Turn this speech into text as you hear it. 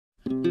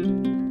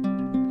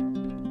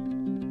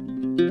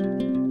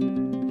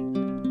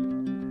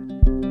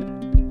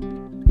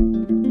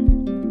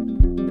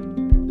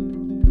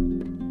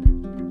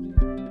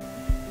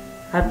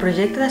El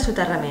projecte de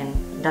soterrament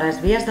de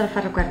les vies del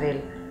ferrocarril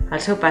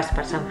al seu pas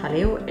per Sant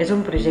Feliu és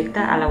un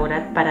projecte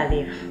elaborat per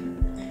Adif.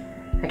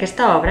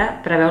 Aquesta obra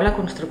preveu la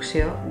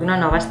construcció d'una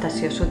nova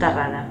estació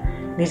soterrada,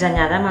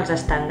 dissenyada amb els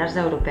estàndards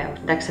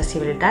europeus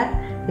d'accessibilitat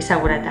i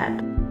seguretat.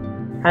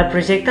 El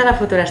projecte de la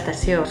futura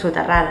estació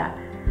soterrada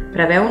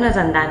preveu unes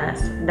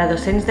andanes de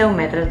 210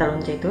 metres de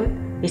longitud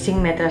i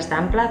 5 metres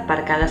d'ample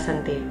per cada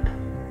sentit.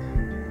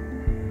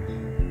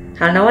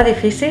 El nou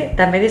edifici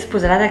també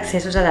disposarà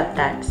d'accessos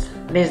adaptats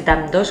des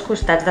d'ambdós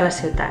costats de la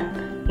ciutat.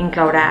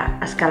 Inclourà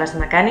escales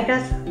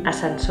mecàniques,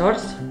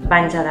 ascensors,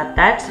 banys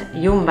adaptats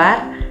i un bar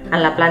en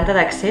la planta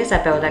d'accés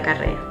a peu de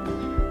carrer.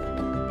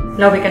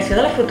 La ubicació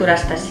de la futura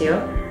estació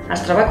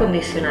es troba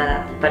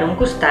condicionada, per un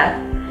costat,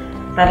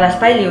 per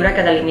l'espai lliure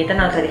que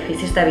delimiten els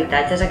edificis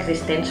d'habitatges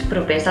existents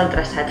propers al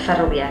traçat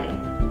ferroviari.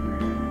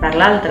 Per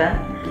l'altre,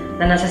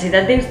 la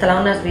necessitat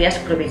d'instal·lar unes vies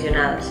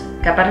provisionals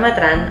que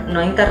permetran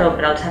no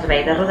interrompre el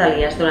servei de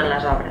rodalies durant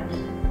les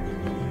obres.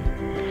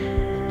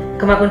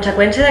 Com a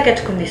conseqüència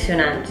d'aquests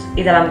condicionants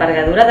i de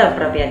l'envergadura del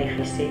propi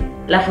edifici,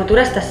 la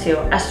futura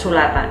estació es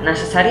solapa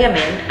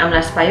necessàriament amb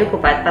l'espai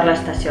ocupat per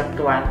l'estació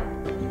actual.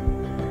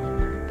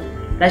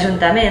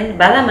 L'Ajuntament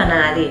va demanar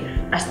a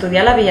Adif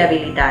estudiar la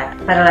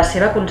viabilitat per a la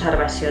seva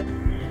conservació,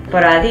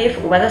 però Adif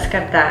ho va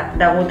descartar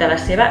degut a la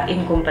seva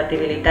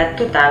incompatibilitat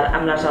total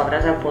amb les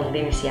obres a punt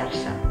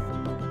d'iniciar-se.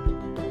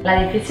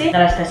 L'edifici de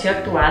l'estació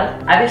actual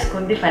ha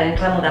viscut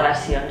diferents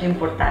remodelacions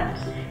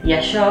importants i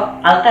això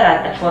ha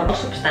alterat de forma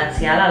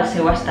substancial el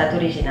seu estat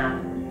original.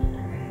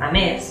 A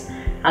més,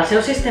 el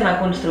seu sistema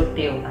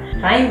constructiu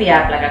fa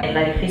inviable que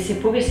l'edifici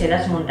pugui ser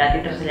desmuntat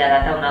i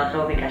traslladat a una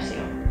altra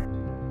ubicació.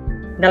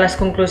 De les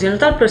conclusions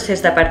del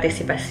procés de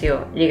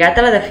participació lligat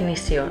a la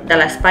definició de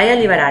l'espai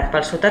alliberat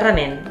pel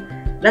soterrament,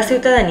 la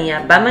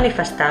ciutadania va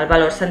manifestar el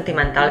valor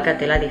sentimental que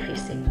té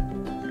l'edifici.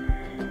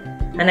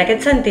 En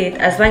aquest sentit,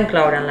 es va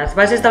incloure en les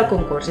bases del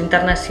concurs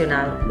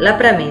internacional la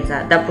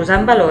premissa de posar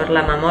en valor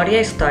la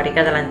memòria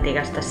històrica de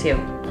l'antiga estació.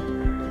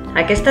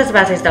 Aquestes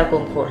bases del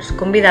concurs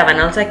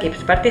convidaven els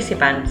equips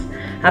participants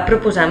a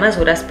proposar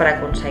mesures per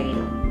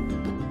aconseguir-ho.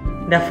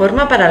 De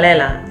forma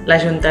paral·lela,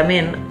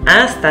 l'Ajuntament ha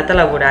estat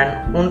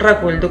elaborant un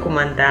recull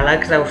documental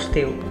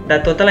exhaustiu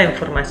de tota la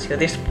informació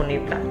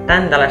disponible,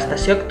 tant de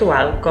l'estació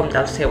actual com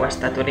del seu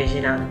estat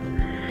original.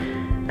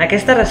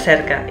 Aquesta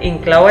recerca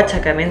inclou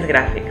aixecaments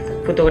gràfics,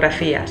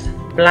 fotografies,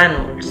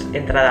 plànols,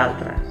 entre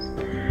d'altres.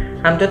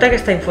 Amb tota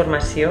aquesta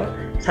informació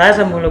s'ha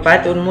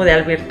desenvolupat un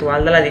model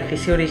virtual de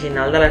l'edifici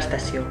original de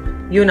l'estació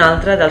i un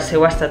altre del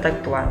seu estat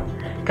actual,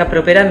 que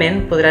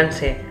properament podran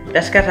ser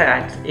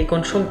descarregats i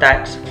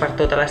consultats per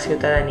tota la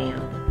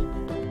ciutadania.